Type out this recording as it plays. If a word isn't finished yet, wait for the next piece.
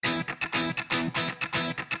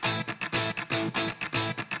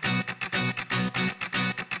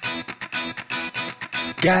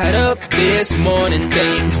Got up this morning,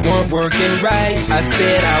 things weren't working right. I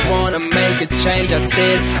said I wanna make a change, I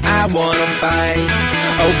said I wanna fight.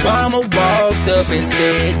 Obama walked up and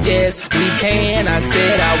said, yes, we can. I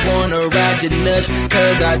said I wanna ride your nuts,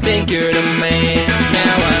 cause I think you're the man.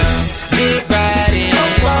 Now I'm dick riding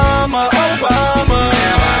Obama, Obama.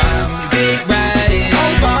 Now I'm dick riding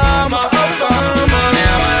Obama, Obama.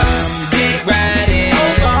 Now I'm dick riding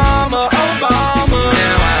Obama, Obama.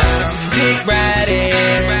 Now I'm dick riding.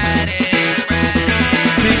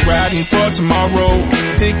 Dick riding for tomorrow,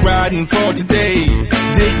 dick riding for today,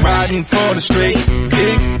 dick riding for the straight,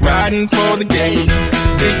 dick riding for the gay,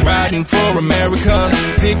 dick riding for America,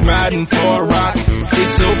 dick riding for rock.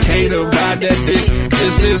 It's okay to ride that dick,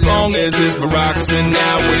 just as long as it's Barack's. And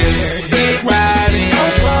now we're dick riding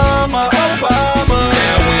Obama, Obama.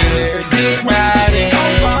 Now we're dick riding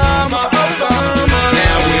Obama, Obama.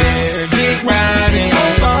 Now we're dick riding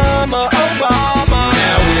Obama, Obama.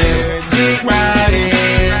 Now we're dick riding.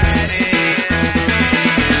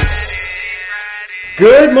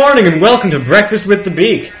 Good morning and welcome to Breakfast with the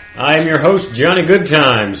Beak. I am your host, Johnny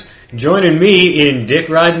Goodtimes. Joining me in Dick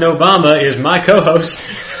Riding Obama is my co-host.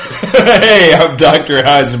 Hey, I'm Dr.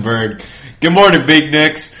 Heisenberg. Good morning, Big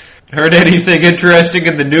Nicks. Heard anything interesting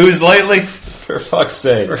in the news lately? For fuck's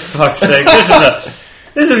sake. For fuck's sake,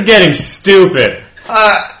 this is getting stupid.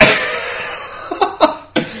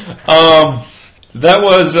 That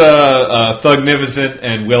was Thugnificent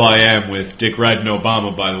and Will.i.am with Dick Riding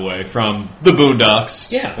Obama, by the way, from the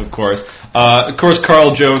Boondocks. Yeah. Of course.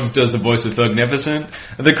 Carl Jones does the voice of Thugnificent.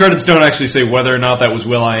 The credits don't actually say whether or not that was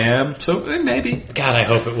Will.i.am, so maybe. God, I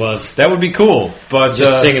hope it was. That would be cool. But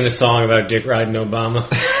just singing a song about Dick Riding Obama.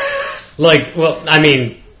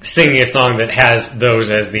 Singing a song that has those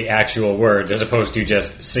as the actual words, as opposed to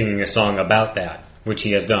just singing a song about that, which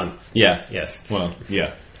he has done. Yeah. Yes. Well,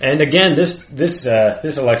 yeah. And again, this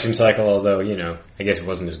election cycle, although, I guess it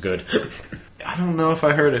wasn't as good. I don't know if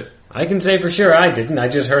I heard it. I can say for sure I didn't. I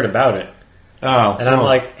just heard about it. Oh. And I'm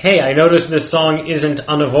like, hey, I noticed this song isn't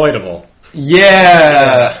unavoidable.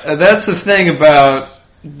 Yeah, that's the thing about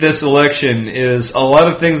this election is a lot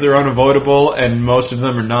of things are unavoidable and most of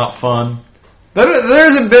them are not fun. There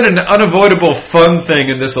hasn't been an unavoidable fun thing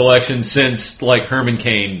in this election since, Herman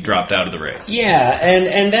Cain dropped out of the race. Yeah,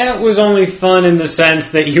 and that was only fun in the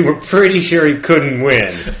sense that you were pretty sure he couldn't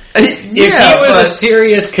win. If he was a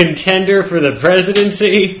serious contender for the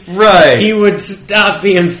presidency, right, he would stop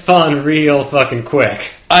being fun real fucking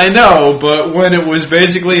quick. I know, but when it was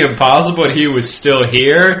basically impossible and he was still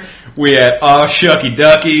here, we had Aw Shucky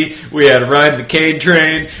Ducky, we had Riding the Cain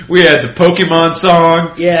Train, we had the Pokemon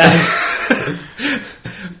song. Yeah.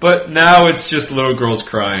 But now it's just little girls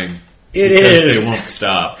crying. It because is. They won't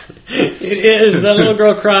stop. It is. That little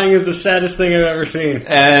girl crying is the saddest thing I've ever seen.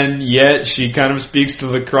 And yet she kind of speaks to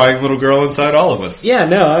the crying little girl inside all of us. Yeah,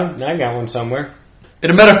 no, I got one somewhere. In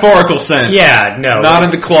a metaphorical sense. Yeah, no. Not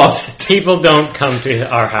in the closet. People don't come to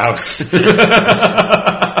our house.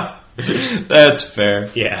 That's fair.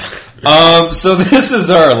 Yeah. So this is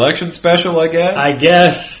our election special, I guess? I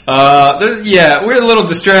guess. We're a little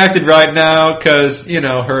distracted right now because,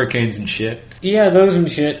 hurricanes and shit. Yeah, those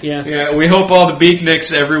and shit, yeah. Yeah, we hope all the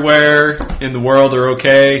beatniks everywhere in the world are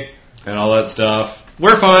okay and all that stuff.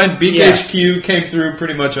 We're fine. Beak HQ came through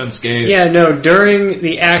pretty much unscathed. Yeah, no, during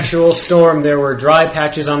the actual storm, there were dry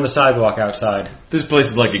patches on the sidewalk outside. This place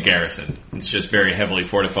is like a garrison. It's just very heavily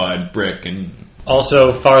fortified brick and...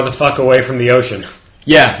 Also, far the fuck away from the ocean.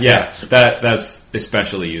 Yeah. That's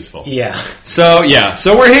especially useful. Yeah. So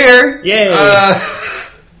we're here. Yay.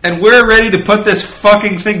 And we're ready to put this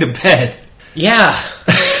fucking thing to bed. Yeah.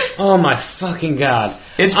 Oh my fucking god.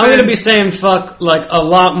 I'm going to be saying fuck a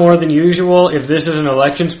lot more than usual if this is an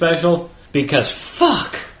election special, because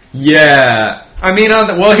fuck. Yeah. I mean,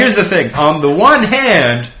 here's the thing. On the one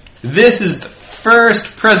hand, this is the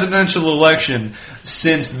first presidential election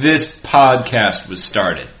since this podcast was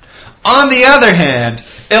started. On the other hand,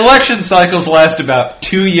 election cycles last about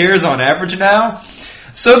 2 years on average now.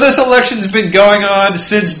 So this election's been going on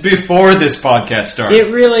since before this podcast started.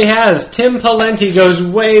 It really has. Tim Pawlenty goes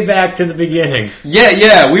way back to the beginning.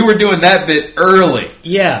 Yeah, we were doing that bit early.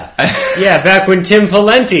 Yeah, back when Tim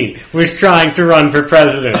Pawlenty was trying to run for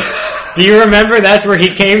president. Do you remember that's where he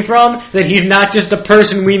came from? That he's not just a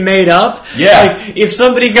person we made up? Yeah. If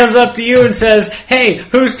somebody comes up to you and says, hey,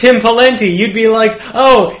 who's Tim Pawlenty? You'd be like,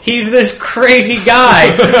 oh, he's this crazy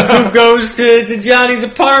guy who goes to Johnny's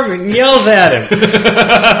apartment and yells at him.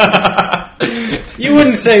 You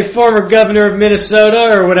wouldn't say former governor of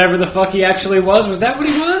Minnesota or whatever the fuck he actually was. Was that what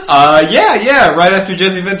he was? Yeah, right after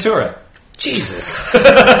Jesse Ventura. Jesus.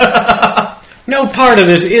 No part of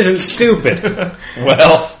this isn't stupid.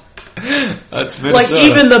 Well, that's Minnesota. Like,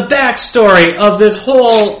 even the backstory of this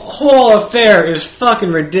whole affair is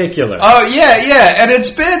fucking ridiculous. Oh, yeah, and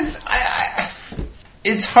it's been...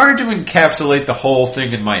 it's hard to encapsulate the whole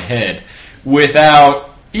thing in my head without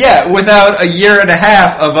a year and a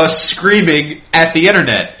half of us screaming at the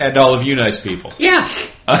internet and all of you nice people. Yeah.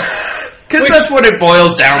 Because that's what it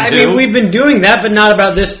boils down to. I mean, we've been doing that, but not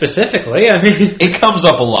about this specifically. I mean, it comes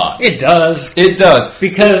up a lot. It does. It does.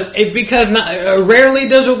 Because rarely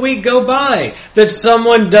does a week go by that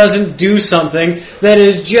someone doesn't do something that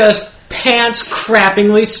is just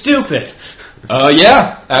pants-crappingly stupid.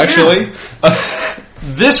 Yeah, actually. Yeah.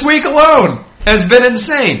 This week alone has been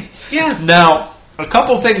insane. Yeah. Now, a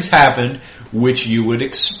couple things happened which you would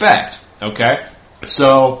expect, okay?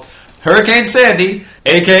 So, Hurricane Sandy,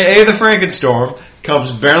 a.k.a. the Frankenstorm,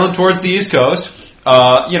 comes barreling towards the East Coast.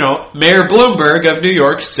 Mayor Bloomberg of New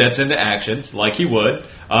York sets into action, like he would.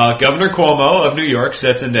 Governor Cuomo of New York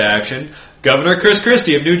sets into action. Governor Chris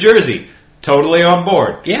Christie of New Jersey, totally on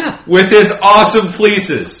board. Yeah. With his awesome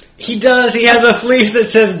fleeces. He does. He has a fleece that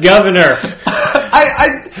says governor.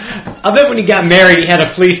 I bet when he got married, he had a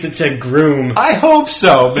fleece that said groom. I hope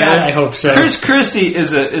so, man. God, I hope so. Chris Christie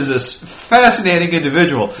is a fascinating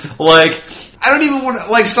individual. Like, I don't even want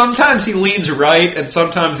to... Like, sometimes he leans right, and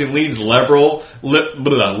sometimes he leans liberal. But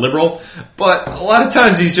a lot of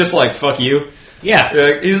times he's just like, fuck you.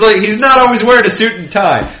 Yeah. He's not always wearing a suit and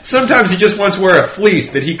tie. Sometimes he just wants to wear a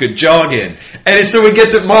fleece that he could jog in. And so he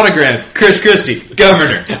gets it monogrammed, Chris Christie,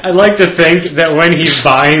 governor. I like to think that when he's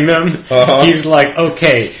buying them, he's like,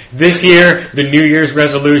 okay, this year, the New Year's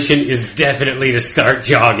resolution is definitely to start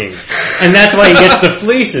jogging. And that's why he gets the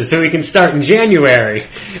fleeces, so he can start in January.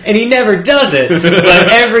 And he never does it, but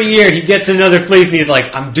every year he gets another fleece and he's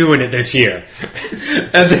like, I'm doing it this year.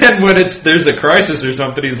 And then when there's a crisis or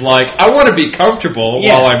something, he's like, I want to be comfortable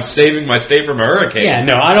while I'm saving my state from a hurricane. Yeah,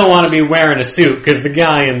 no, I don't want to be wearing a suit, because the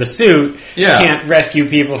guy in the suit can't rescue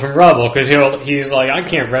people from rubble, because he's like, I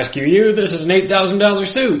can't rescue you, this is an $8,000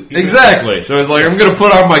 suit. Exactly. So he's like, I'm going to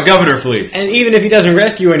put on my governor fleece. And even if he doesn't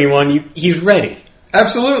rescue anyone, he's ready.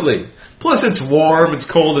 Absolutely. Plus, it's warm, it's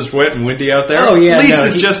cold, it's wet and windy out there. Oh, yeah. Fleece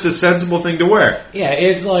is just a sensible thing to wear. Yeah,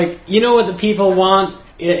 it's like, you know what the people want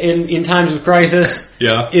in times of crisis?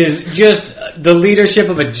 Yeah. Is just the leadership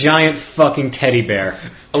of a giant fucking teddy bear.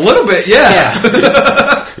 A little bit, yeah.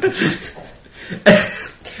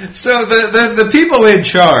 So the people in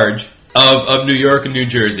charge of New York and New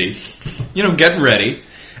Jersey, getting ready.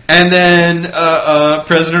 And then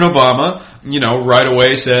President Obama, right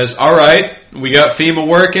away says, all right, we got FEMA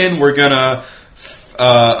working, we're gonna...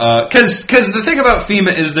 Because the thing about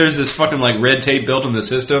FEMA is there's this fucking red tape built in the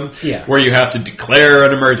system where you have to declare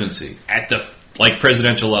an emergency at the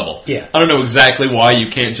presidential level. Yeah. I don't know exactly why you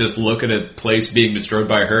can't just look at a place being destroyed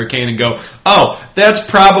by a hurricane and go, oh, that's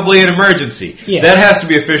probably an emergency. Yeah. That has to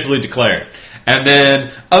be officially declared. And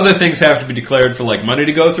then other things have to be declared for money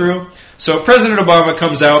to go through. So President Obama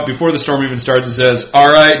comes out before the storm even starts and says,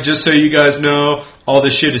 all right, just so you guys know, all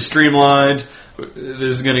this shit is streamlined.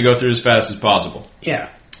 This is going to go through as fast as possible. Yeah.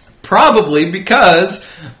 Probably because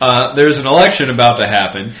there's an election about to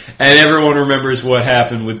happen, and everyone remembers what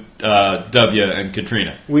happened with W and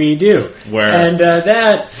Katrina. We do. And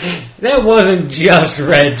that wasn't just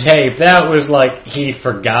red tape. That was he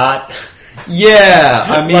forgot. Yeah,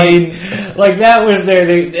 I mean... that was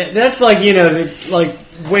there. That's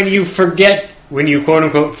when you forget, when you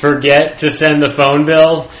quote-unquote forget to send the phone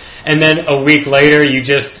bill, and then a week later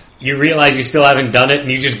you realize you still haven't done it,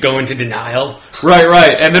 and you just go into denial.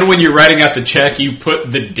 Right. And then when you're writing out the check, you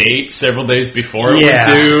put the date several days before it was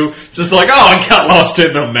due. It's just like, oh, it got lost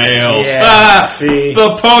in the mail. Yeah, see.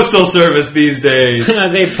 The postal service these days.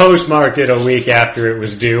 They postmarked it a week after it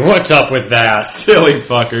was due. What's up with that? Silly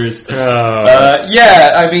fuckers. Oh.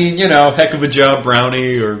 I mean, heck of a job,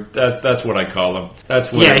 Brownie, or that's what I call him.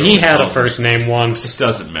 That's what. Yeah, he had a first name once. It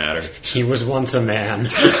doesn't matter. He was once a man.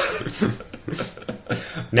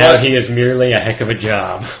 Now he is merely a heck of a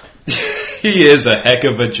job. He is a heck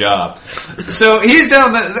of a job. So he's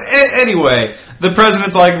down anyway, the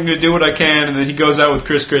president's like, I'm going to do what I can, and then he goes out with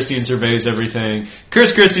Chris Christie and surveys everything.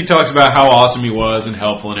 Chris Christie talks about how awesome he was and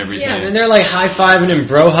helpful and everything. Yeah, and they're high-fiving and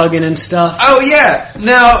bro-hugging and stuff. Oh, yeah.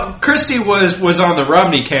 Now, Christie was on the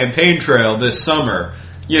Romney campaign trail this summer,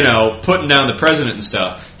 putting down the president and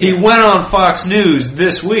stuff. He went on Fox News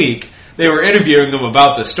this week. They were interviewing him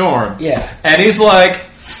about the storm. Yeah. And he's like,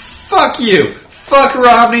 fuck you. Fuck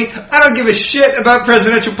Romney. I don't give a shit about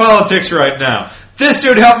presidential politics right now. This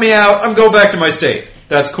dude helped me out. I'm going back to my state.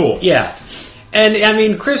 That's cool. Yeah. And, I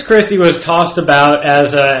mean, Chris Christie was tossed about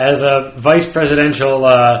as a vice presidential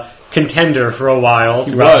contender for a while.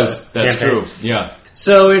 He was. That's true. Yeah.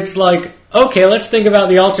 So it's like, okay, let's think about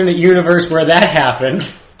the alternate universe where that happened.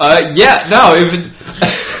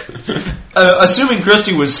 Assuming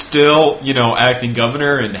Christie was still, acting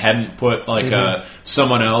governor and hadn't put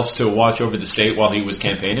someone else to watch over the state while he was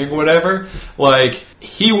campaigning or whatever,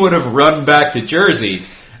 he would have run back to Jersey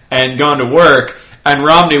and gone to work, and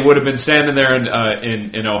Romney would have been standing there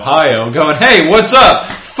in Ohio going, "Hey, what's up?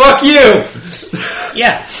 Fuck you!"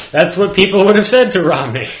 Yeah, that's what people would have said to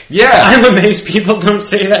Romney. Yeah, I'm amazed people don't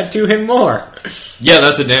say that to him more. Yeah,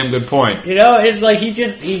 that's a damn good point. It's like he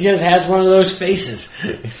just has one of those faces.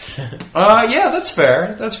 Yeah, that's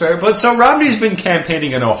fair. That's fair. But so Romney's been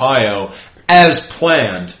campaigning in Ohio as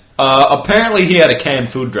planned. Apparently he had a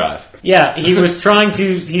canned food drive. Yeah, he was trying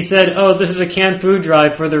to, he said, "Oh, this is a canned food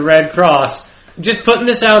drive for the Red Cross." Just putting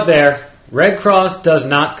this out there, Red Cross does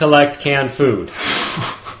not collect canned food.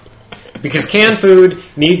 Because canned food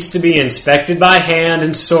needs to be inspected by hand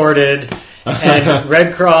and sorted, and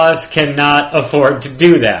Red Cross cannot afford to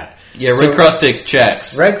do that. Yeah, Red Cross takes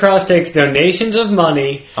checks. Red Cross takes donations of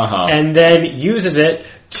money and then uses it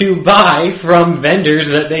to buy from vendors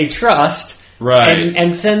that they trust, right,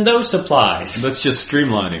 and send those supplies. That's just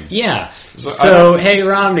streamlining. Yeah. So hey,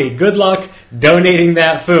 Romney, good luck donating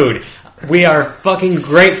that food. We are fucking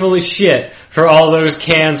grateful as shit for all those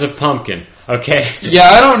cans of pumpkin. Okay. Yeah,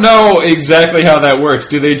 I don't know exactly how that works.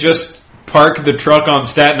 Do they just park the truck on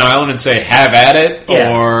Staten Island and say, "Have at it"?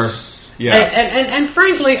 Yeah. Or yeah. And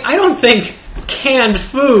frankly, I don't think canned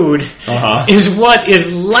food is what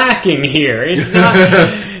is lacking here. It's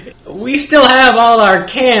not. We still have all our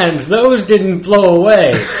cans. Those didn't blow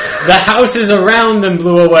away. The houses around them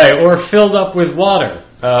blew away or filled up with water.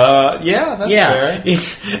 Yeah, that's fair.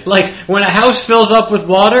 It's like when a house fills up with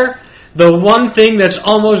water, the one thing that's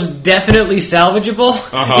almost definitely salvageable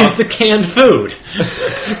is the canned food.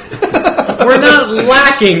 We're not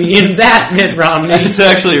lacking in that, Mitt Romney. It's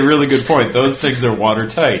actually a really good point. Those things are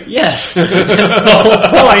watertight. Yes. That's the whole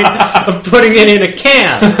point of putting it in a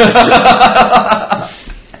can.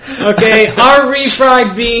 Okay, our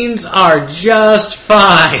refried beans are just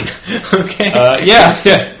fine. Okay?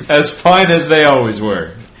 Yeah, as fine as they always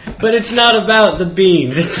were. But it's not about the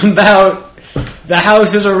beans. It's about the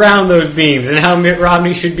houses around those beans and how Mitt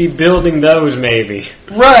Romney should be building those, maybe.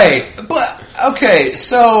 Right. But, okay,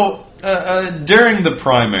 so during the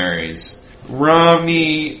primaries,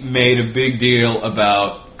 Romney made a big deal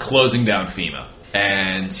about closing down FEMA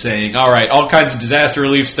and saying, all right, all kinds of disaster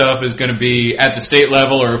relief stuff is going to be at the state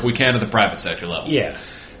level or if we can at the private sector level. Yeah.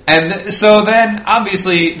 And so then,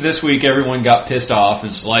 obviously, this week everyone got pissed off and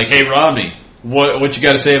was like, "Hey, Romney, what you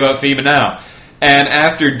got to say about FEMA now?" And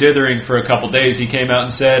after dithering for a couple days, he came out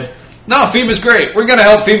and said, "No, FEMA's great. We're going to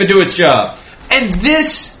help FEMA do its job." And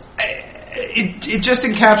this, it just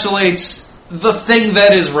encapsulates the thing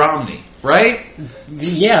that is Romney, right?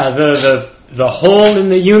 Yeah, the hole in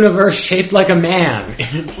the universe shaped like a man.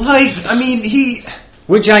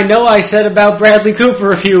 Which I know I said about Bradley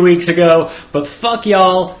Cooper a few weeks ago, but fuck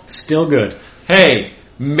y'all, still good. Hey,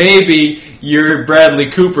 maybe your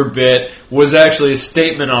Bradley Cooper bit was actually a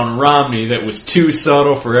statement on Romney that was too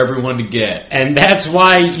subtle for everyone to get. And that's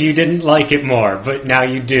why you didn't like it more, but now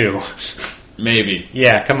you do. Maybe.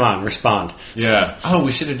 Yeah, come on, respond. Yeah. Oh,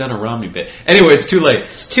 we should have done a Romney bit. Anyway, it's too late.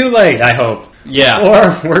 It's too late, I hope. Yeah.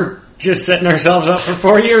 Or we're just setting ourselves up for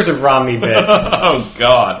 4 years of Romney bits. Oh,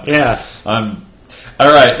 God. Yeah.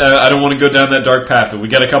 All right, I don't want to go down that dark path, but we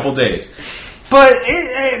got a couple days. But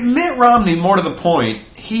Mitt Romney, more to the point,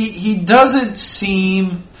 he doesn't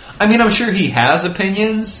seem... I mean, I'm sure he has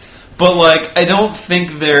opinions, but, I don't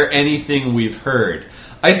think they're anything we've heard.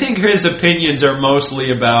 I think his opinions are mostly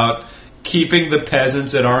about keeping the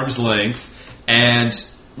peasants at arm's length and,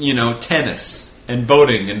 tennis and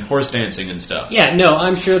boating and horse dancing and stuff. Yeah, no,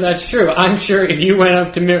 I'm sure that's true. I'm sure if you went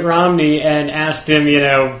up to Mitt Romney and asked him,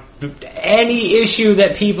 any issue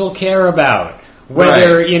that people care about,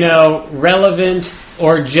 whether, relevant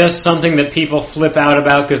or just something that people flip out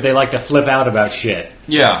about because they like to flip out about shit.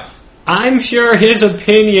 Yeah. I'm sure his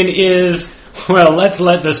opinion is, well, let's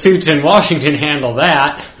let the suits in Washington handle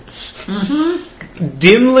that. Mm-hmm.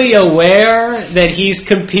 Dimly aware that he's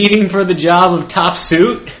competing for the job of top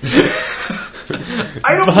suit.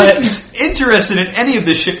 I don't think he's interested in any of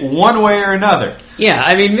this shit one way or another. Yeah,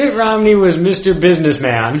 I mean, Mitt Romney was Mr.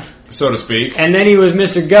 Businessman, so to speak. And then he was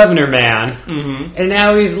Mr. Governor Man. Mm-hmm. And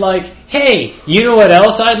now he's like, hey, you know what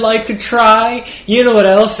else I'd like to try? You know what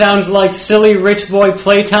else sounds like silly rich boy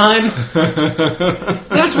playtime?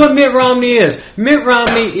 That's what Mitt Romney is. Mitt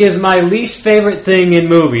Romney is my least favorite thing in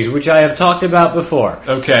movies, which I have talked about before.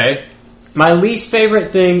 Okay. My least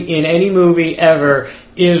favorite thing in any movie ever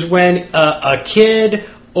is when a kid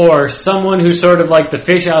or someone who's sort of like the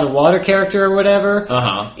fish out of water character or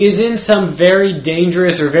whatever is in some very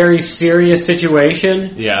dangerous or very serious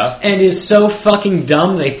situation and is so fucking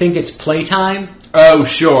dumb they think it's playtime. Oh,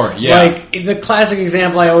 sure, yeah. Like, the classic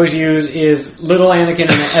example I always use is Little Anakin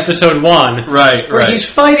in Episode 1. Where he's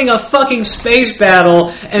fighting a fucking space battle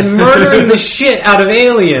and murdering the shit out of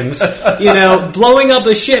aliens, blowing up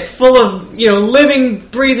a ship full of, living,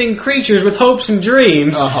 breathing creatures with hopes and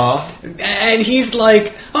dreams. And he's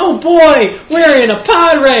like, oh boy, we're in a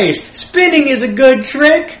pod race. Spinning is a good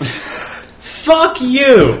trick. Fuck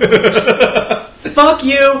you. Fuck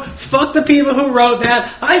you. Fuck the people who wrote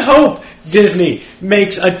that. I hope Disney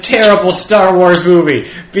makes a terrible Star Wars movie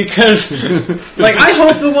because, I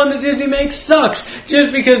hope the one that Disney makes sucks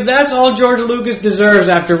just because that's all George Lucas deserves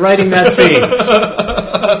after writing that scene.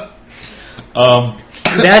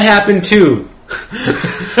 That happened too.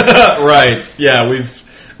 Right. Yeah,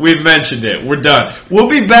 we've mentioned it. We're done. We'll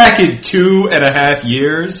be back in 2.5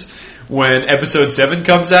 years when Episode 7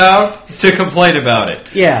 comes out to complain about it.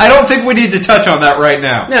 Yeah. I don't think we need to touch on that right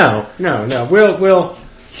now. No.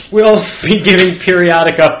 We'll be giving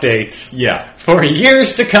periodic updates. Yeah. For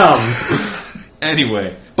years to come.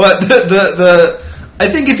 Anyway. But the I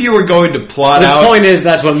think if you were going to plot out... The point is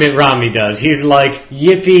that's what Mitt Romney does. He's like,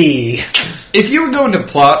 yippee. If you were going to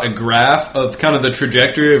plot a graph of kind of the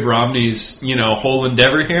trajectory of Romney's, whole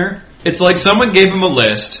endeavor here, it's like someone gave him a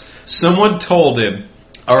list, someone told him,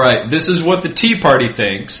 all right, this is what the Tea Party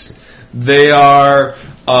thinks. They are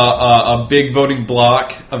a big voting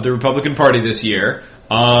bloc of the Republican Party this year.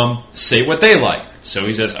 Say what they like. So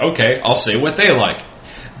he says, okay, I'll say what they like.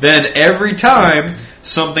 Then every time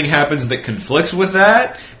something happens that conflicts with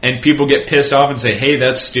that, and people get pissed off and say, hey,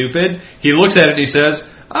 that's stupid, he looks at it and he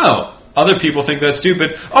says, oh, other people think that's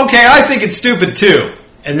stupid. Okay, I think it's stupid too.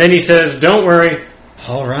 And then he says, don't worry,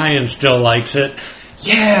 Paul Ryan still likes it.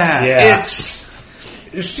 Yeah. It's...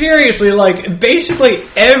 Seriously, basically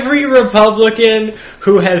every Republican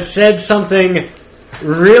who has said something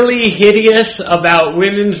really hideous about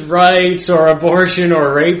women's rights or abortion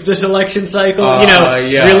or rape this election cycle,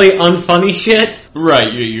 really unfunny shit.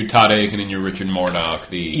 Right, your Todd Aiken and your Richard Murdoch.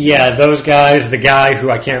 Those guys, the guy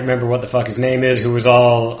who I can't remember what the fuck his name is, who was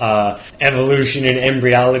all evolution and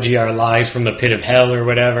embryology are lies from the pit of hell or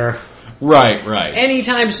whatever. Right.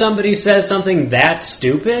 Anytime somebody says something that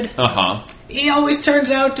stupid, he always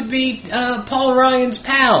turns out to be Paul Ryan's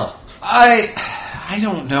pal. I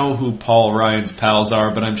don't know who Paul Ryan's pals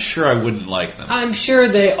are, but I'm sure I wouldn't like them. I'm sure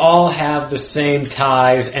they all have the same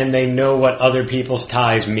ties, and they know what other people's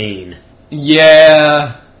ties mean.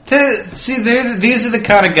 Yeah. These are the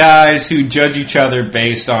kind of guys who judge each other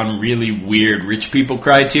based on really weird rich people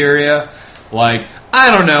criteria. Like,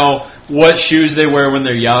 I don't know what shoes they wear when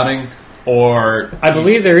they're yachting, or... I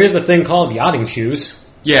believe there is a thing called yachting shoes.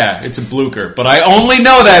 Yeah, it's a blucher. But I only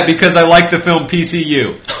know that because I like the film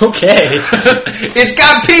PCU. Okay. It's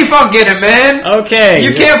got P-Funk in it, man! Okay.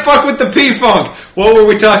 You can't fuck with the P-Funk! What were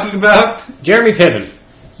we talking about? Jeremy Piven.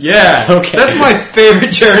 Yeah. Okay. That's my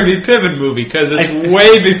favorite Jeremy Piven movie because it's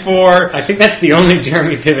way before... I think that's the only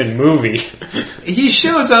Jeremy Piven movie. He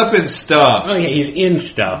shows up in stuff. Oh yeah, he's in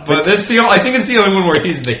stuff. But that's I think it's the only one where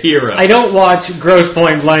he's the hero. I don't watch Grosse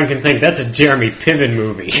Pointe Blank and think that's a Jeremy Piven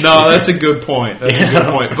movie. No, that's a good point. But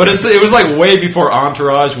it was like way before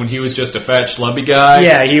Entourage when he was just a fat schlubby guy.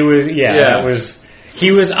 Yeah, he was.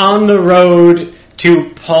 He was on the road to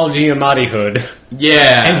Paul Giamatti-hood.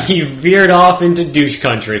 Yeah. And he veered off into douche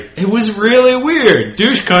country. It was really weird.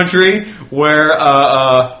 Douche country where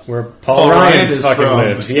Paul Ryan fucking from.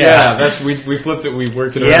 lives. Yeah. That's we flipped it, we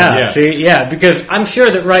worked it out. Because I'm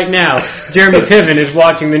sure that right now Jeremy Piven is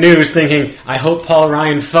watching the news thinking, I hope Paul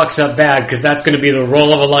Ryan fucks up bad because that's going to be the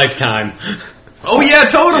role of a lifetime. Oh yeah,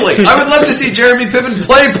 totally. I would love to see Jeremy Piven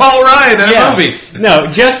play Paul Ryan in a movie. No,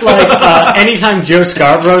 just like anytime Joe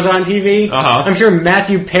Scarborough's on TV, I'm sure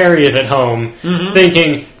Matthew Perry is at home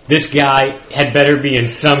thinking, this guy had better be in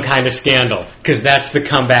some kind of scandal, because that's the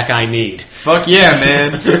comeback I need. Fuck yeah,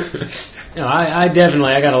 man. No, I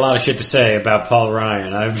got a lot of shit to say about Paul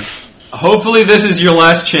Ryan. Hopefully this is your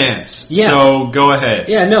last chance. Yeah. So go ahead.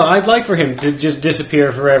 Yeah, no, I'd like for him to just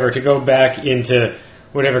disappear forever, to go back into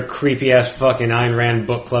whatever creepy-ass fucking Ayn Rand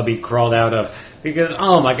book club he crawled out of. Because,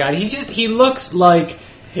 oh my god, he looks like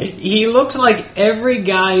every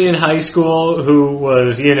guy in high school who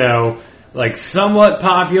was, somewhat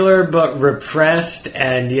popular but repressed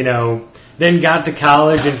and, then got to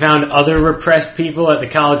college and found other repressed people at the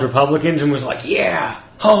college Republicans and was like, yeah,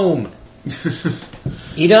 home.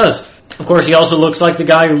 He does. Of course, he also looks like the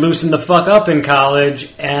guy who loosened the fuck up in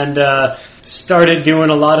college and started doing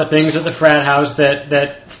a lot of things at the frat house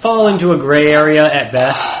that fall into a gray area at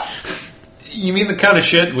best. You mean the kind of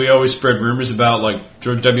shit we always spread rumors about, like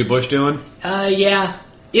George W. Bush doing? Yeah.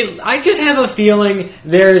 I just have a feeling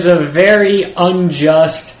there's a very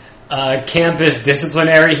unjust campus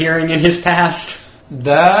disciplinary hearing in his past.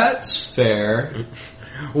 That's fair.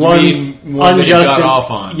 One that he got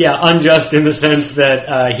off on. Yeah, unjust in the sense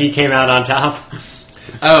that he came out on top.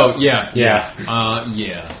 Oh, yeah. Yeah.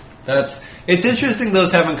 It's interesting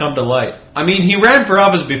those haven't come to light. I mean, he ran for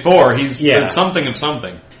office before. He's something of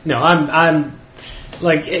something. No, I'm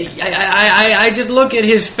like, I just look at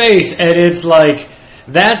his face and it's like,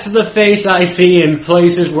 that's the face I see in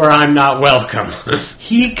places where I'm not welcome.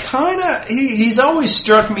 He's always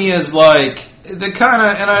struck me as like, the kind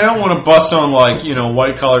of, and I don't want to bust on like,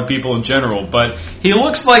 white collar people in general, but he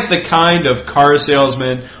looks like the kind of car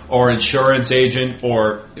salesman or insurance agent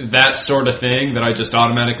or that sort of thing that I just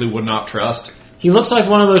automatically would not trust. He looks like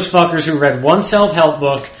one of those fuckers who read one self-help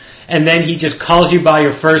book and then he just calls you by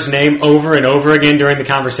your first name over and over again during the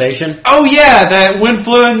conversation. Oh yeah, that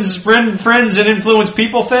friends and influence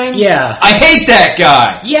people thing? Yeah. I hate that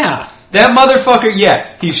guy! Yeah. That motherfucker,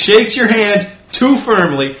 he shakes your hand too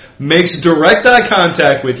firmly, makes direct eye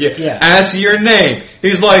contact with you, asks your name.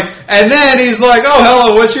 He's like, and then he's like, oh,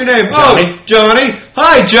 hello, what's your name? Johnny. Oh, Johnny.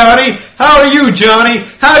 Hi, Johnny. How are you, Johnny?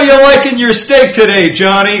 How are you liking your steak today,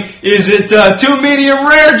 Johnny? Is it 2 medium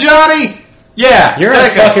rare, Johnny? Yeah. You're a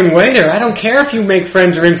fucking waiter. I don't care if you make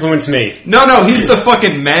friends or influence me. No, he's the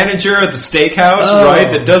fucking manager at the steakhouse,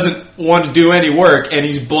 right? That doesn't want to do any work, and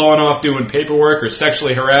he's blowing off doing paperwork or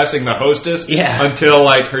sexually harassing the hostess until,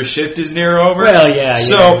 like, her shift is near over. Well, yeah.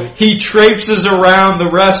 So he traipses around the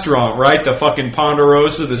restaurant, right? The fucking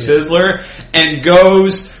Ponderosa, the Sizzler, and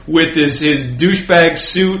goes with his douchebag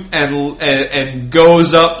suit and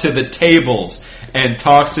goes up to the tables and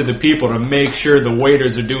talks to the people to make sure the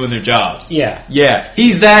waiters are doing their jobs. Yeah. Yeah,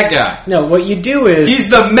 he's that guy. No, what you do is... He's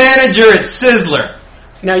the manager at Sizzler.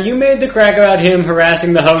 Now, you made the crack about him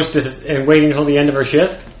harassing the hostess and waiting until the end of her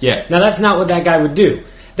shift? Yeah. Now, that's not what that guy would do.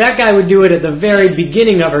 That guy would do it at the very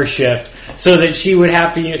beginning of her shift so that she would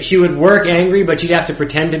work angry, but she'd have to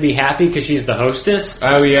pretend to be happy because she's the hostess.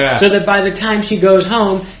 Oh, yeah. So that by the time she goes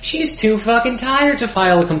home, she's too fucking tired to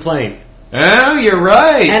file a complaint. Oh, you're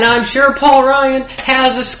right. And I'm sure Paul Ryan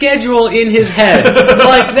has a schedule in his head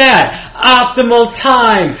like that. Optimal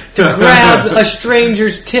time to grab a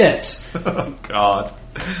stranger's tits. Oh, God.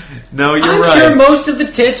 No, you're right. I'm sure most of the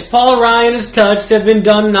tits Paul Ryan has touched have been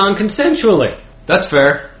done non-consensually. That's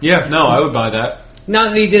fair. Yeah, no, I would buy that.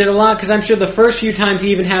 Not that he did it a lot, because I'm sure the first few times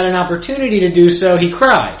he even had an opportunity to do so, he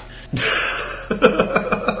cried.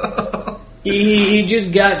 He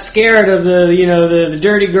just got scared of the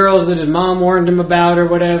dirty girls that his mom warned him about or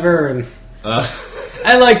whatever, and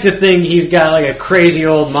I like to think he's got like a crazy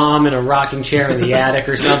old mom in a rocking chair in the attic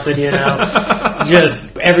or something,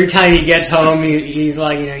 Just every time he gets home, he's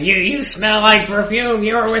like, you smell like perfume.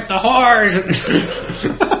 You're with the whores.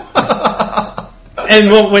 And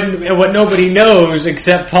what nobody knows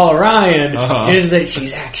except Paul Ryan is that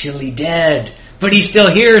she's actually dead, but he still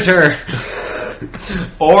hears her.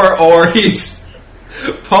 Or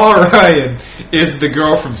Paul Ryan is the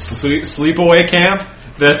girl from Sleepaway Camp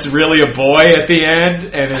that's really a boy at the end,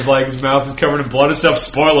 and his mouth is covered in blood and stuff.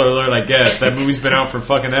 Spoiler alert, I guess. That movie's been out for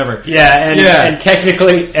fucking ever. Yeah, and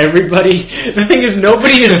technically everybody... The thing is,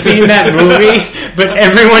 nobody has seen that movie, but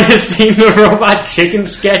everyone has seen the Robot Chicken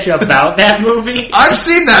sketch about that movie. I've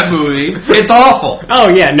seen that movie. It's awful. Oh,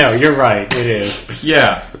 yeah, no, you're right. It is.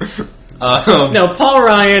 Yeah. No, Paul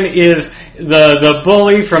Ryan is the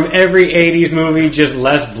bully from every 80s movie, just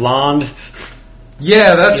less blonde.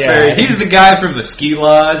 Yeah, that's fair. He's the guy from the ski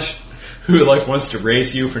lodge who wants to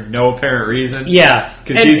race you for no apparent reason. Yeah.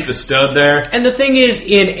 Because he's the stud there. And the thing is,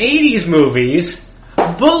 in 80s movies,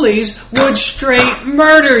 bullies would straight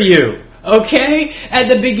murder you. Okay? At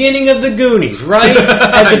the beginning of the Goonies, right?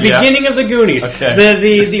 At the beginning of the Goonies.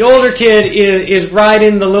 Okay. The older kid is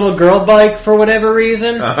riding the little girl bike for whatever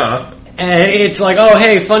reason. Uh-huh. And it's like, oh,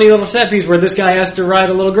 hey, funny little set piece where this guy has to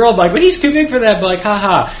ride a little girl bike, but he's too big for that bike,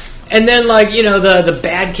 haha. And then, the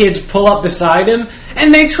bad kids pull up beside him,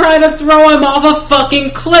 and they try to throw him off a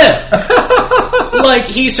fucking cliff.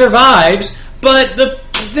 He survives, but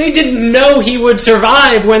they didn't know he would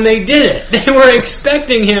survive when they did it. They were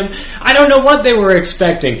expecting him. I don't know what they were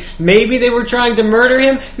expecting. Maybe they were trying to murder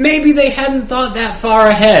him. Maybe they hadn't thought that far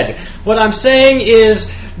ahead. What I'm saying is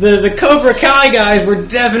the Cobra Kai guys were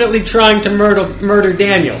definitely trying to murder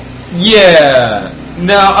Daniel. Yeah.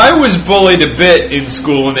 Now, I was bullied a bit in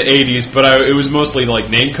school in the 80s, but it was mostly like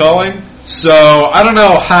name calling. So I don't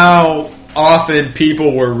know how often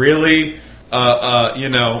people were really,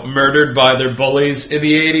 murdered by their bullies in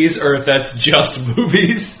the 80s, or if that's just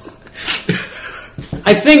movies.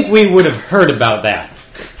 I think we would have heard about that.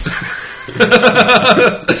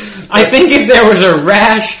 I think if there was a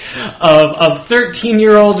rash of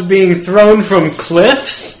 13-year-olds being thrown from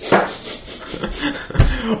cliffs,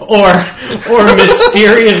 or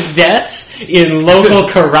mysterious deaths in local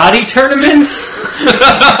karate tournaments,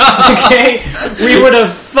 okay, we would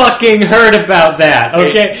have fucking heard about that,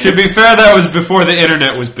 okay? To be fair, that was before the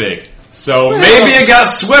internet was big. So maybe it got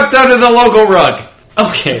swept under the local rug.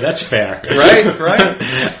 Okay, that's fair. Right?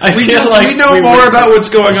 We know more about what's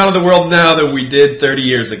going on in the world now than we did 30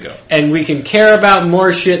 years ago. And we can care about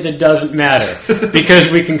more shit that doesn't matter. Because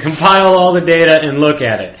we can compile all the data and look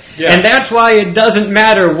at it. Yeah. And that's why it doesn't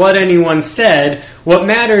matter what anyone said. What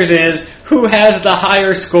matters is who has the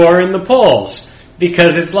higher score in the polls.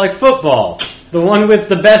 Because it's like football. The one with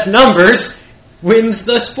the best numbers wins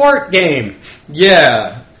the sport game.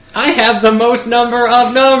 Yeah. I have the most number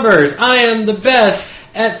of numbers. I am the best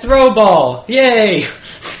at throw ball. Yay!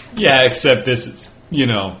 Yeah, except this is,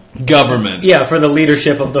 government. Yeah, for the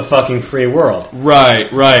leadership of the fucking free world.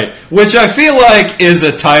 Right. Which I feel like is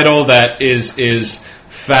a title that is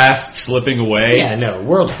fast slipping away. Yeah, no,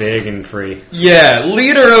 world's big and free. Yeah,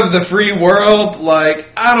 leader of the free world,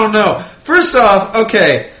 I don't know. First off,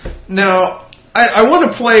 okay, now... I want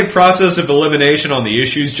to play process of elimination on the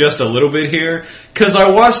issues just a little bit here, because I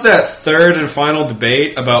watched that third and final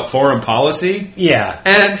debate about foreign policy. Yeah.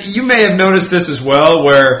 And you may have noticed this as well,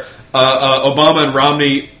 where Obama and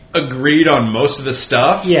Romney agreed on most of the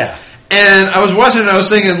stuff. Yeah. And I was watching it and I was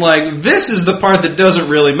thinking, this is the part that doesn't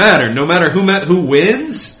really matter. No matter who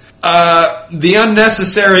wins, the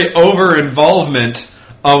unnecessary over-involvement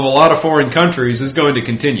of a lot of foreign countries is going to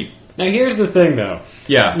continue. Now, here's the thing, though.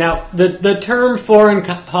 Yeah. Now, the term foreign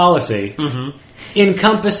policy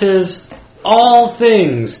encompasses all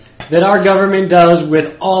things that our government does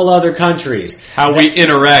with all other countries. How we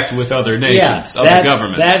interact with other nations, other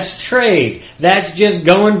governments. That's trade. That's just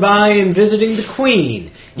going by and visiting the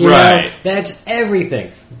Queen. You know, that's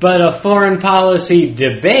everything. But a foreign policy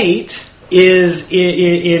debate is,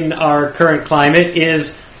 in our current climate,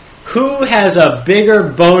 is who has a bigger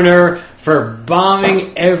boner for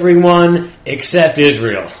bombing everyone except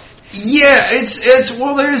Israel. Yeah, it's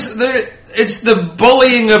the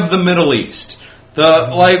bullying of the Middle East.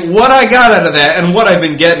 What I got out of that, and what I've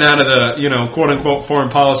been getting out of the, quote unquote foreign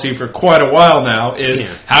policy for quite a while now is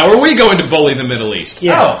how are we going to bully the Middle East?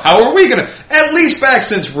 Yeah. Oh, how are we going to? At least back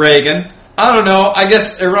since Reagan. I don't know. I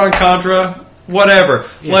guess Iran-Contra, whatever.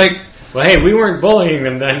 Yeah. Well, hey, we weren't bullying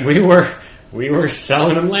them then. We were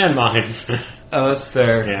selling them landmines. Oh, that's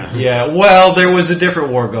fair. Yeah. Yeah. Well, there was a different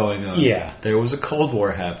war going on. Yeah. There was a Cold War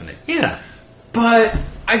happening. Yeah. But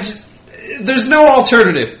there's no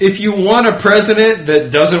alternative. If you want a president that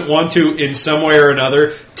doesn't want to, in some way or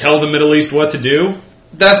another, tell the Middle East what to do,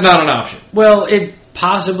 that's not an option. Well, it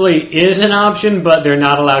possibly is an option, but they're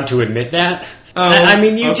not allowed to admit that. I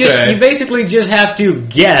mean, you basically just have to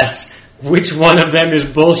guess which one of them is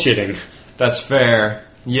bullshitting. That's fair.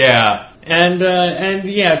 Yeah. And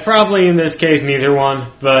yeah, probably in this case neither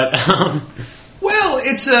one, but well,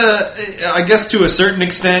 it's I guess to a certain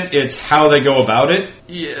extent it's how they go about it.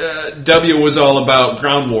 W was all about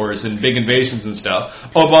ground wars and big invasions and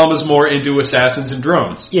stuff. Obama's more into assassins and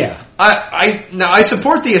drones. Yeah. I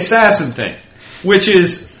support the assassin thing, which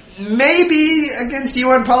is maybe against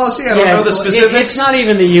UN policy. I don't know the specifics. It's not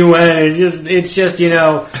even the UN. It's just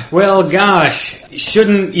well, gosh,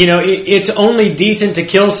 shouldn't it's only decent to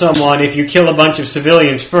kill someone if you kill a bunch of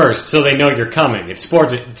civilians first, so they know you're coming. It's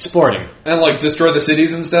sporting. And destroy the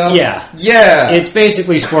cities and stuff. Yeah. It's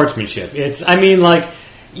basically sportsmanship. You're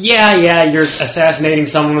assassinating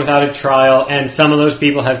someone without a trial, and some of those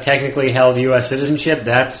people have technically held U.S. citizenship.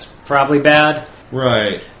 That's probably bad.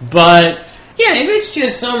 Right. But yeah, if it's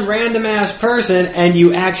just some random ass person and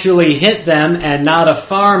you actually hit them and not a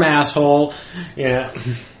farm asshole,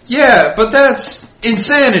 Yeah, but that's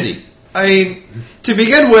insanity. I mean, to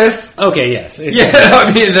begin with... Okay, yes. I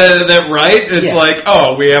mean, that right?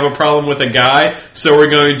 It's we have a problem with a guy, so we're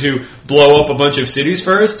going to blow up a bunch of cities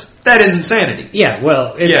first? That is insanity. Yeah,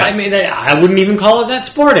 well, I mean, I wouldn't even call it that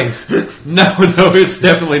sporting. No, it's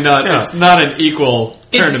definitely not. No. It's not an equal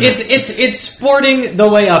tournament. It's sporting the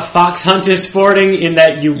way a fox hunt is sporting, in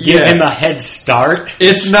that you give him a head start.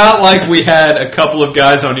 It's not like we had a couple of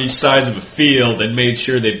guys on each side of a field and made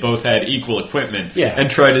sure they both had equal equipment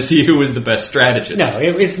and tried to see who was the best strategist. No,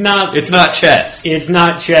 it's not. It's not chess. It's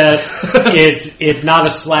not chess. it's not a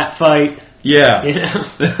slap fight. Yeah. You know?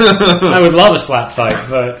 I would love a slap fight,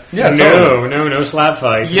 but no slap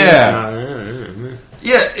fight. Yeah.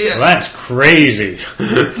 Well, that's crazy.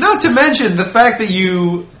 Not to mention the fact that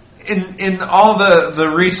you, in all the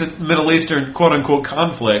recent Middle Eastern quote-unquote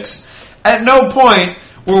conflicts, at no point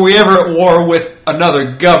were we ever at war with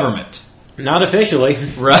another government. Not officially.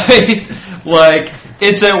 Right? Like,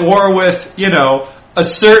 it's at war with, a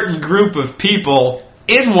certain group of people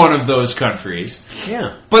in one of those countries.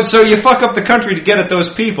 Yeah. But so you fuck up the country to get at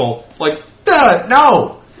those people. Like,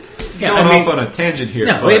 no! Yeah, Going off on a tangent here.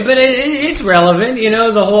 No, but it's relevant.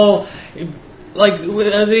 The whole... Like,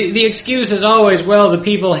 the excuse is always, well, the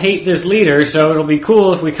people hate this leader, so it'll be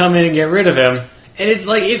cool if we come in and get rid of him. And it's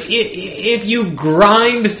like, if you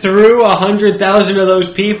grind through 100,000 of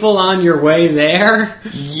those people on your way there...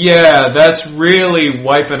 Yeah, that's really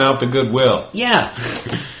wiping out the goodwill. Yeah.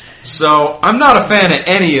 So, I'm not a fan of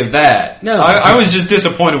any of that. No. I was just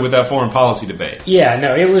disappointed with that foreign policy debate. Yeah,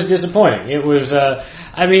 no, it was disappointing. It was...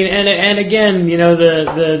 and again,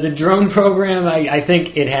 the drone program, I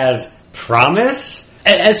think it has promise.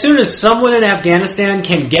 As soon as someone in Afghanistan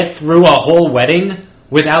can get through a whole wedding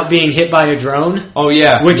without being hit by a drone... Oh,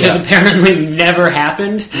 yeah. Which has apparently never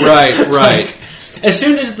happened. Right. Like, as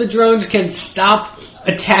soon as the drones can stop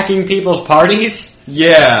attacking people's parties...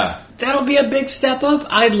 Yeah. That'll be a big step up.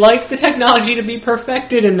 I'd like the technology to be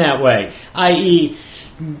perfected in that way. I.e.,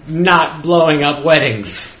 not blowing up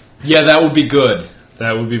weddings. Yeah, that would be good.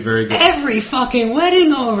 That would be very good. Every fucking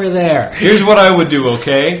wedding over there. Here's what I would do,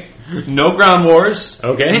 okay? No ground wars.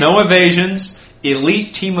 Okay. No evasions.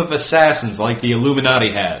 Elite team of assassins like the Illuminati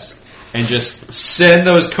has. And just send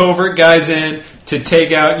those covert guys in to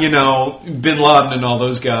take out, Bin Laden and all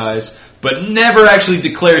those guys. But never actually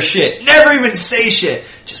declare shit. Never even say shit.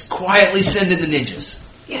 Just quietly send in the ninjas.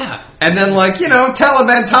 Yeah. And then,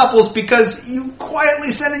 Taliban topples because you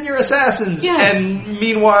quietly sent in your assassins. Yeah. And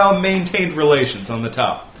meanwhile, maintained relations on the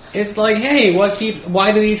top. It's like, hey,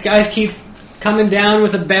 why do these guys keep coming down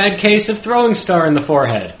with a bad case of throwing star in the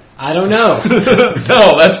forehead? I don't know.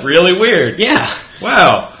 No, that's really weird. Yeah.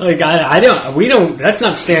 Wow. Like, that's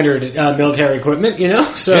not standard military equipment,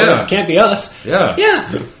 So it can't be us. Yeah.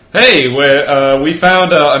 Yeah. Hey, we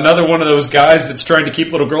found another one of those guys that's trying to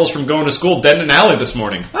keep little girls from going to school dead in an alley this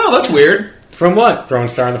morning. Oh, that's weird. From what? Throwing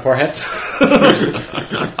star in the forehead?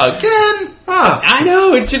 Again? Huh. I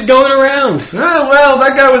know, it's just going around. Oh, well,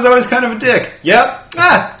 that guy was always kind of a dick. Yep.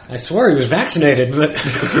 I swear he was vaccinated, but...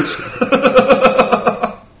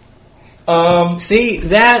 See,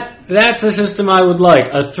 that's a system I would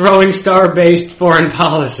like. A throwing star-based foreign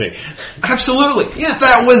policy. Absolutely. Yeah.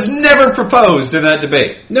 That was never proposed in that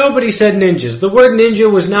debate. Nobody said ninjas. The word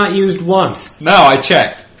ninja was not used once. No, I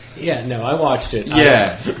checked. Yeah, no, I watched it.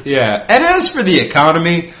 Yeah. And as for the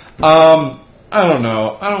economy, I don't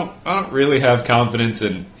know. I don't really have confidence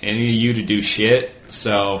in any of you to do shit.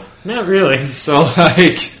 So not really. So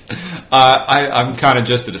I'm kind of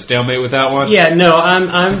just at a stalemate with that one. Yeah, no,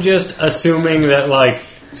 I'm just assuming that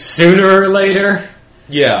sooner or later,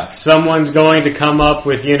 someone's going to come up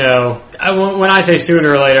with when I say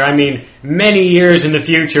sooner or later, I mean many years in the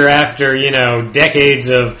future after decades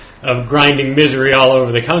of grinding misery all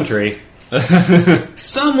over the country.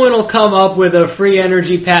 Someone will come up with a free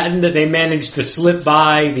energy patent that they managed to slip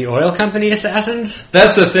by the oil company assassins.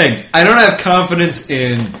 That's the thing. I don't have confidence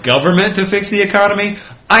in government to fix the economy.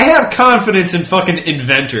 I have confidence in fucking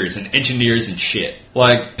inventors and engineers and shit.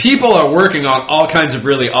 People are working on all kinds of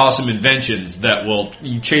really awesome inventions that will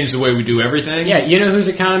change the way we do everything. Yeah, you know whose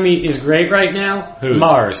economy is great right now? Whose?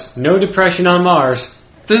 Mars. No depression on Mars.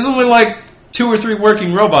 There's only 2 or 3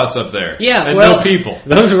 working robots up there. Yeah, and no people.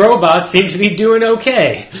 Those robots seem to be doing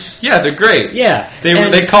okay. Yeah, they're great. Yeah.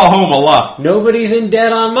 They call home a lot. Nobody's in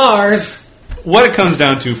debt on Mars. What it comes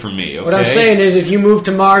down to for me, okay? What I'm saying is, if you move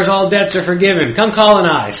to Mars, all debts are forgiven. Come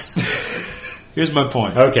colonize. Here's my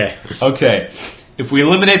point. Okay. If we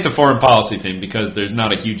eliminate the foreign policy thing, because there's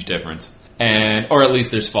not a huge difference, or at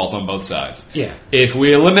least there's fault on both sides. Yeah. If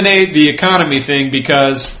we eliminate the economy thing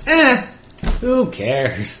because, who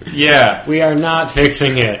cares? Yeah. We are not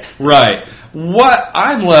fixing it. Right. What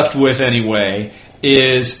I'm left with, anyway,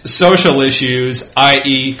 is social issues,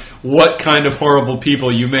 i.e., what kind of horrible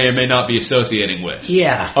people you may or may not be associating with.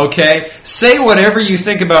 Yeah. Okay? Say whatever you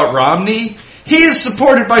think about Romney. He is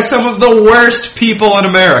supported by some of the worst people in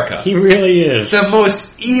America. He really is. The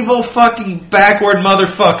most evil fucking backward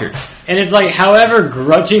motherfuckers. And it's like, however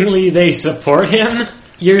grudgingly they support him,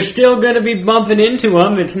 you're still going to be bumping into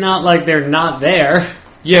them. It's not like they're not there.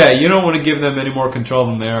 Yeah, you don't want to give them any more control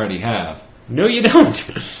than they already have. No, you don't.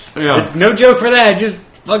 Yeah. It's no joke for that. Just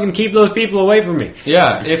fucking keep those people away from me.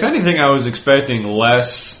 Yeah, if anything, I was expecting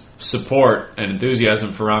less support and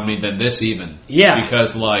enthusiasm for Romney than this even. Yeah.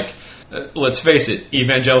 Because, like, let's face it,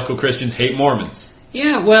 evangelical Christians hate Mormons.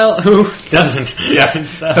 Yeah, well, who doesn't? Yeah.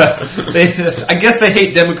 I guess they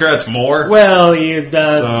hate Democrats more. Well,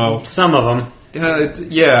 some of them.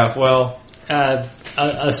 Yeah, well...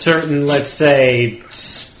 a certain, let's say,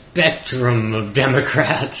 spectrum of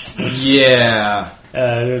Democrats. Yeah.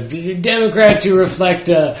 Democrats who reflect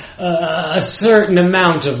a certain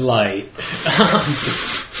amount of light.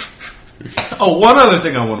 Oh, one other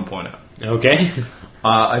thing I want to point out. Okay.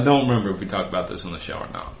 I don't remember if we talked about this on the show or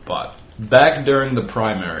not, but back during the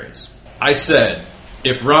primaries, I said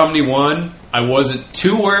if Romney won, I wasn't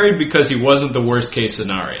too worried because he wasn't the worst case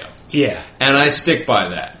scenario. Yeah. And I stick by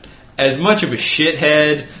that. As much of a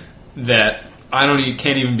shithead that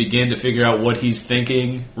can't even begin to figure out what he's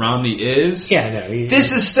thinking Romney is. Yeah, no.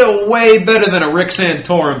 This is still way better than a Rick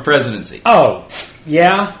Santorum presidency. Oh,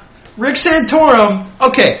 yeah? Rick Santorum,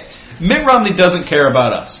 okay, Mitt Romney doesn't care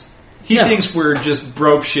about us. He thinks we're just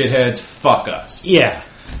broke shitheads, fuck us. Yeah.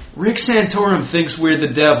 Rick Santorum thinks we're the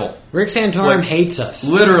devil. Rick Santorum hates us.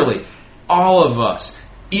 Literally, all of us.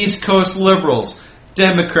 East Coast liberals,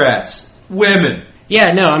 Democrats, women.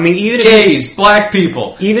 Yeah, no, I mean, even if gays, black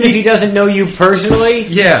people. Even if he doesn't know you personally,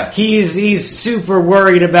 yeah, he's super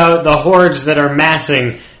worried about the hordes that are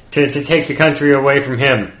massing to take the country away from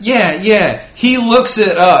him. Yeah. He looks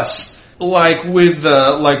at us like with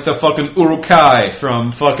the fucking Uruk-hai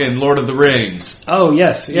from fucking Lord of the Rings. Oh,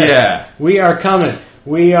 yes. Yeah. We are coming.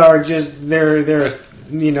 We are just there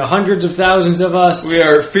hundreds of thousands of us. We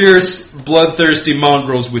are fierce, bloodthirsty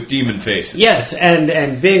mongrels with demon faces. Yes,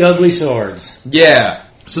 and big ugly swords. Yeah.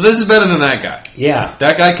 So this is better than that guy. Yeah.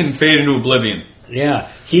 That guy can fade into oblivion. Yeah.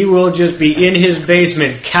 He will just be in his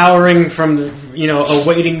basement, cowering from,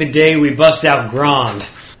 awaiting the day we bust out Grand.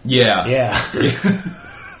 Yeah.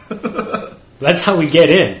 That's how we get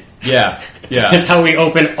in. Yeah. That's how we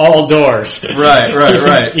open all doors.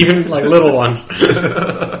 Right. Even like little ones.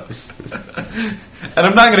 And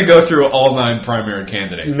I'm not going to go through all 9 primary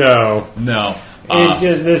candidates. No.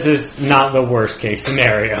 This is not the worst case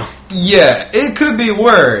scenario. Yeah, it could be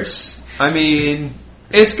worse. I mean,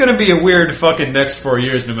 it's going to be a weird fucking next 4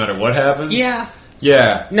 years no matter what happens. Yeah.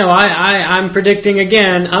 Yeah. No, I'm predicting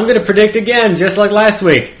again. I'm going to predict again, just like last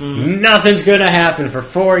week. Mm-hmm. Nothing's going to happen for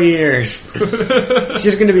 4 years. It's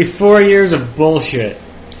just going to be 4 years of bullshit.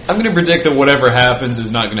 I'm going to predict that whatever happens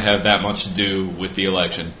is not going to have that much to do with the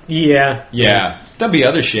election. Yeah. There'll be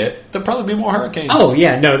other shit. There'll probably be more hurricanes. Oh,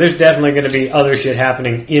 yeah. No, there's definitely going to be other shit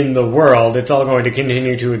happening in the world. It's all going to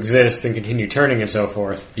continue to exist and continue turning and so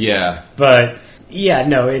forth. Yeah. But, yeah,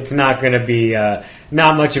 no, it's not going to be...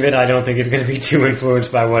 not much of it, I don't think, is going to be too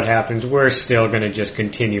influenced by what happens. We're still going to just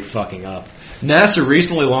continue fucking up. NASA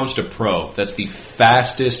recently launched a probe. That's the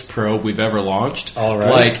fastest probe we've ever launched. All right.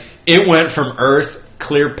 Like, it went from Earth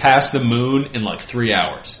clear past the moon in like 3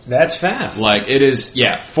 hours. That's fast. Like, it is,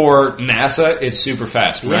 for NASA, it's super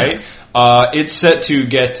fast, right? It's set to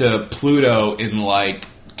get to Pluto in like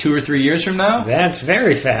 2 or 3 years from now. That's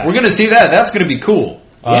very fast. We're going to see that. That's going to be cool.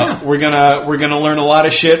 Yeah. We're gonna learn a lot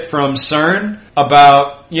of shit from CERN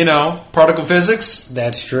about, particle physics.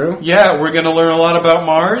 That's true. Yeah, we're gonna learn a lot about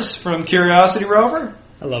Mars from Curiosity rover.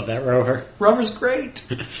 I love that rover. Rover's great.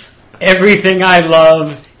 Everything I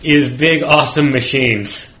love is big, awesome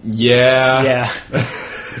machines. Yeah.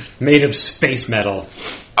 Made of space metal.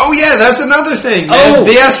 Oh yeah, that's another thing, man. Oh.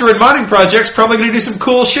 The asteroid mining project's probably going to do some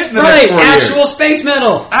cool shit in the next 4 years. Actual space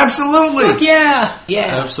metal. Absolutely. Fuck yeah.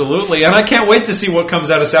 Yeah. Absolutely. And I can't wait to see what comes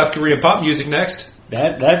out of South Korean pop music next.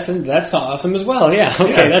 That's awesome as well. Yeah.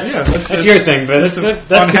 Okay. That's your thing, but that's an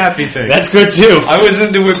that's unhappy thing. That's good too. I was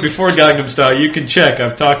into it before Gangnam Style. You can check.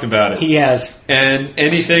 I've talked about it. He has. And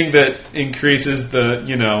anything that increases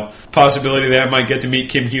the possibility that I might get to meet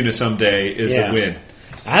Kim Huna someday is a win.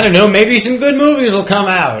 I don't know, maybe some good movies will come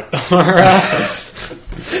out.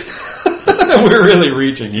 We're really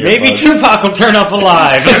reaching here. Maybe Tupac will turn up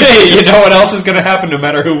alive. Hey, you know what else is going to happen no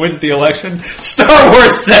matter who wins the election? Star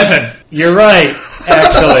Wars 7! You're right,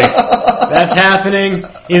 actually. That's happening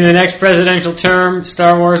in the next presidential term,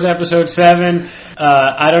 Star Wars Episode 7.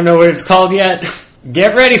 I don't know what it's called yet.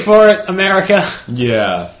 Get ready for it, America.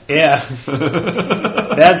 Yeah. Yeah.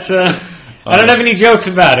 I don't have any jokes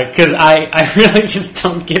about it because I really just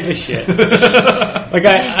don't give a shit. Like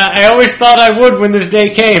I always thought I would when this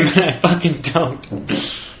day came, and I fucking don't.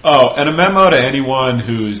 Oh, and a memo to anyone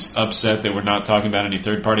who's upset that we're not talking about any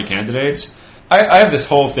third-party candidates. I have this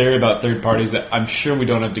whole theory about third parties that I'm sure we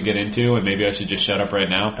don't have to get into, and maybe I should just shut up right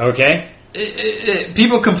now. Okay.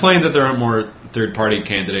 People complain that there aren't more third-party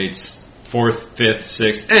candidates, 4th, 5th,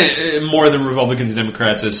 6th, more than Republicans and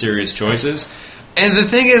Democrats as serious choices. And the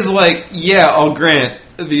thing is, like, yeah, I'll grant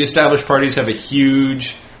the established parties have a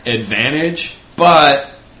huge advantage, but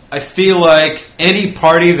I feel like any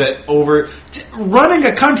party that running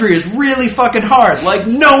a country is really fucking hard. Like,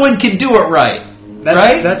 no one can do it right.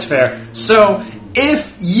 Right? That's fair. So,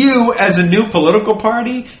 if you, as a new political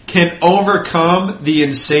party, can overcome the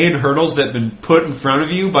insane hurdles that have been put in front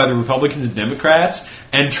of you by the Republicans and Democrats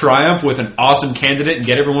and triumph with an awesome candidate and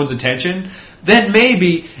get everyone's attention, then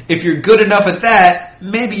maybe, if you're good enough at that,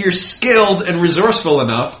 maybe you're skilled and resourceful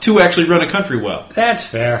enough to actually run a country well. That's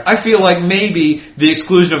fair. I feel like maybe the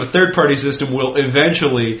exclusion of a third-party system will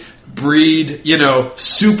eventually breed,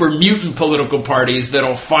 super mutant political parties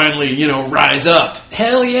that'll finally, rise up.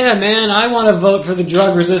 Hell yeah, man. I want to vote for the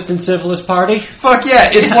drug-resistant syphilis party. Fuck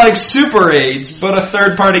yeah. It's like Super AIDS, but a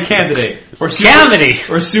third-party candidate. Or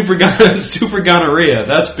super gonorrhea.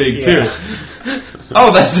 That's big, too.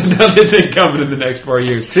 Oh, that's another thing coming in the next 4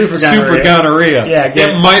 years. Super gonorrhea. Yeah,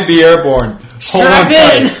 it might be airborne. Hold on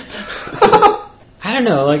tight. I don't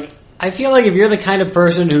know, like, I feel like if you're the kind of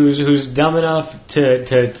person who's dumb enough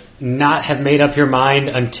to not have made up your mind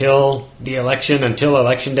until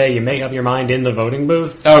election day, you make up your mind in the voting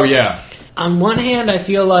booth. Oh, yeah. On one hand, I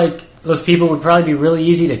feel like those people would probably be really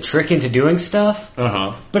easy to trick into doing stuff.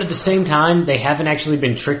 Uh-huh. But at the same time, they haven't actually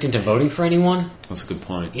been tricked into voting for anyone. That's a good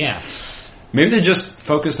point. Yeah. Maybe they just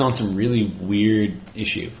focused on some really weird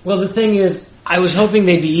issue. Well, the thing is, I was hoping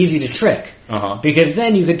they'd be easy to trick. Uh-huh. Because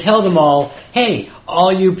then you could tell them all, hey,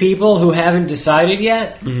 all you people who haven't decided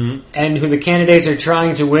yet, and who the candidates are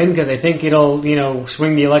trying to win because they think it'll,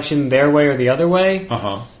 swing the election their way or the other way,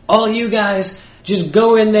 all you guys just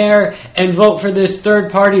go in there and vote for this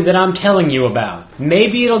third party that I'm telling you about.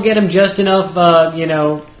 Maybe it'll get them just enough,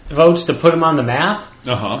 votes to put them on the map.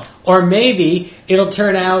 Uh-huh. Or maybe it'll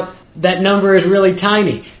turn out that number is really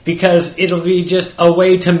tiny because it'll be just a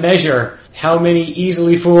way to measure how many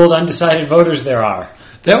easily fooled undecided voters there are.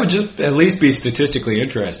 That would just at least be statistically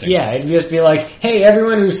interesting. Yeah, it'd just be like, hey,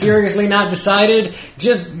 everyone who's seriously not decided,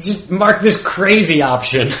 just mark this crazy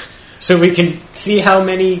option so we can see how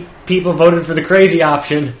many people voted for the crazy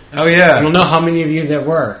option. Oh, yeah. And we'll know how many of you there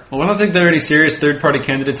were. Well, I don't think there are any serious third-party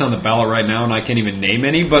candidates on the ballot right now, and I can't even name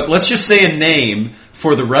any, but let's just say a name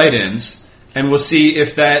for the write-ins, and we'll see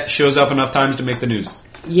if that shows up enough times to make the news.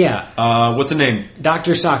 Yeah. What's the name?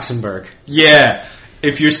 Dr. Soxenberg. Yeah.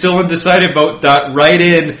 If you're still undecided, write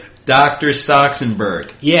in Dr.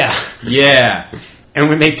 Soxenberg. Yeah. Yeah. And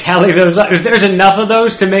when they tally those up, if there's enough of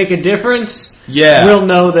those to make a difference, yeah, we'll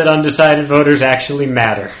know that undecided voters actually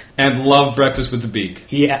matter. And love Breakfast with the Beak.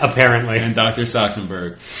 Yeah, apparently. And Dr.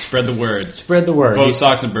 Soxenberg. Spread the word. Spread the word. Vote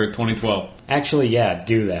Soxenberg 2012. Actually, yeah,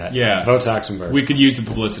 do that. Yeah. Vote Soxenberg. We could use the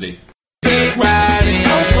publicity. Dick riding,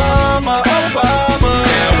 Obama, Obama.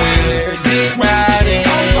 Now we're dick riding,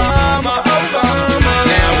 Obama, Obama.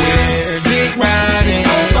 Now we're dick riding,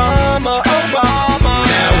 Obama, Obama.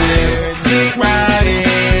 Now we're dick riding.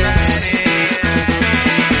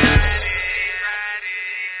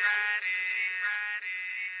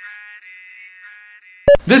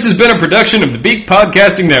 This has been a production of the Beak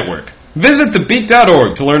Podcasting Network. Visit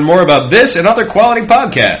thebeak.org to learn more about this and other quality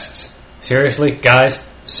podcasts. Seriously, guys,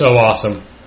 so awesome.